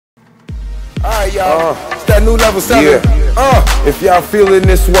Alright, y'all. It's that new level 7. Yeah. If y'all feeling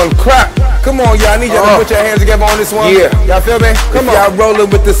this one, clap. Come on, y'all. I need y'all to put your hands together on this one. Yeah. Y'all feel me? Come on. Y'all rolling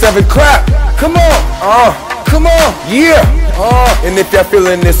with the 7, clap. Come on. Come on. Yeah. And if y'all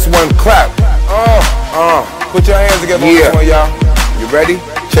feeling this one, clap. Put your hands together on this one, y'all. You ready?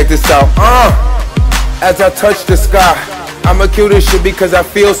 Check this out. As I touch the sky, I'ma kill this shit because I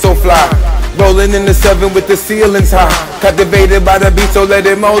feel so fly. Rolling in the 7 with the ceilings high. Captivated by the beat, so let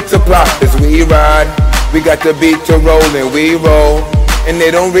it multiply. As we ride, we got the beat to roll and we roll. And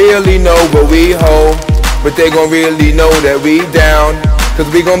they don't really know what we hold, but they gon' really know that we down. Cause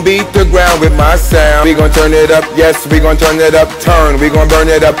we gon' beat the ground with my sound. We gon' turn it up, yes, we gon' turn it up. Turn, we gon' burn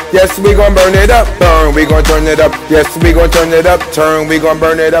it up, yes, we gon' burn it up. Burn, we gon' turn it up, yes, we gon' turn it up. Turn, we gon'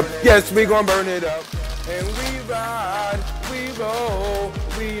 burn it up, yes, we gon' burn it up. And we ride, we roll.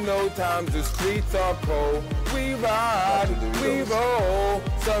 We know times the streets are cold. We ride, we roll.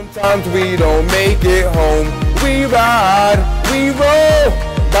 Sometimes we don't make it home. We ride, we roll.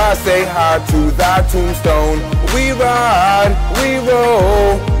 God say hi to thy tombstone. We ride, we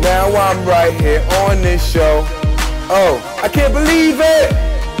roll. Now I'm right here on this show. Oh, I can't believe it.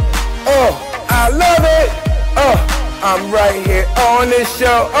 Oh, I love it. I'm right here on this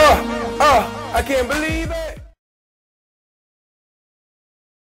show. I can't believe it.